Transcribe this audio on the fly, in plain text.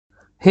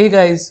Hey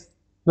guys,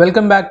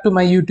 welcome back to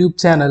my YouTube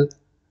channel.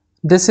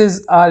 This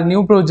is our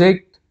new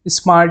project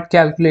Smart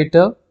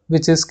Calculator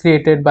which is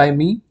created by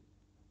me.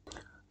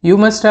 You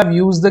must have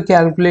used the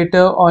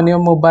calculator on your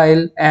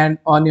mobile and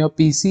on your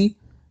PC.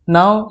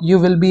 Now you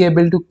will be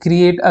able to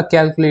create a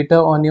calculator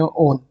on your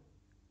own.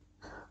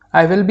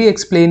 I will be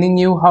explaining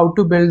you how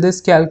to build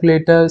this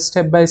calculator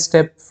step by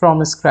step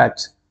from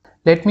scratch.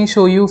 Let me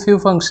show you few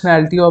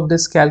functionality of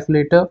this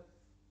calculator.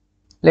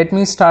 Let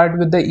me start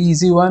with the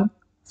easy one.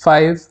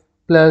 5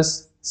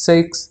 plus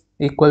 6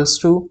 equals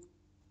 2.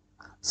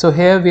 So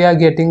here we are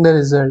getting the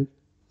result.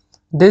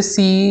 This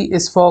C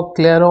is for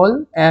clear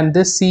all and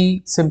this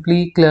C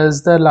simply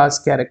clears the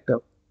last character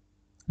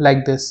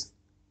like this,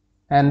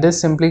 and this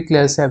simply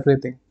clears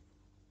everything.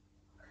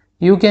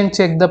 You can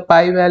check the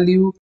pi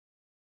value.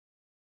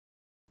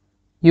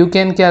 You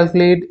can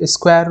calculate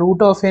square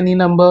root of any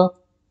number,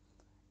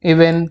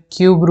 even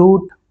cube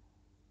root.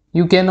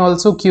 You can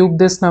also cube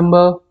this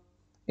number,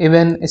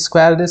 even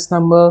square this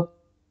number.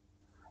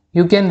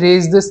 You can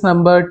raise this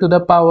number to the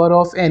power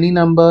of any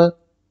number,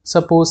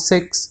 suppose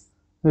 6,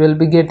 we will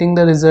be getting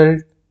the result.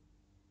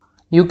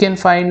 You can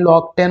find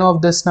log 10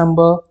 of this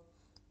number,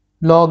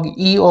 log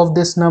e of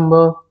this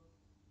number,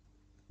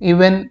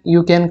 even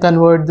you can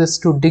convert this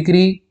to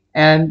degree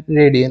and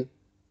radian.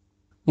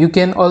 You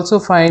can also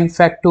find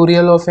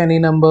factorial of any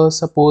number,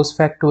 suppose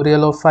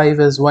factorial of 5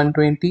 is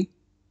 120.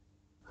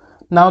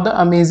 Now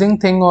the amazing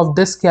thing of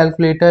this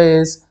calculator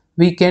is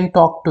we can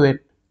talk to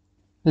it.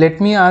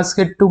 Let me ask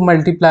it to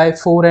multiply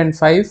 4 and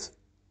 5.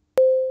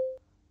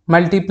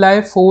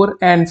 Multiply 4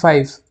 and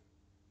 5.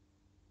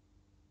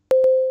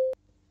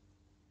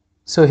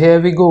 So here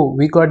we go,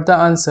 we got the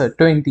answer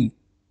 20.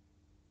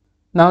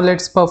 Now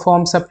let's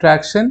perform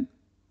subtraction.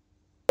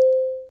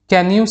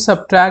 Can you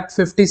subtract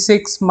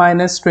 56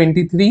 minus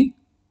 23?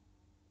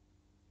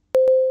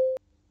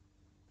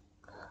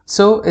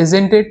 So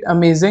isn't it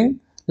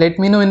amazing? Let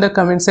me know in the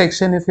comment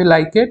section if you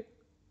like it.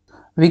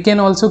 We can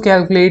also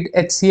calculate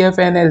HCF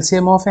and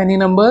LCM of any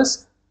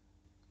numbers.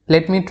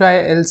 Let me try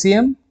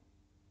LCM.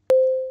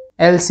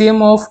 LCM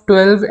of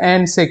 12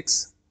 and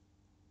 6.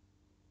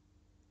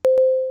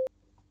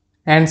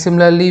 And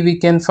similarly we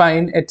can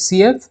find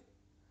HCF.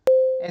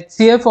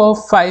 HCF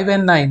of 5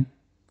 and 9.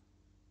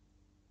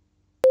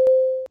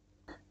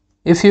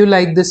 If you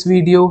like this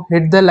video,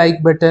 hit the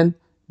like button.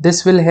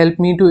 This will help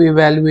me to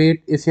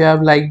evaluate if you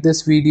have liked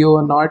this video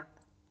or not.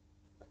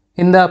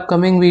 In the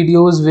upcoming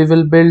videos, we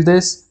will build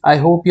this. I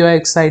hope you are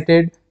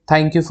excited.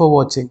 Thank you for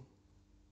watching.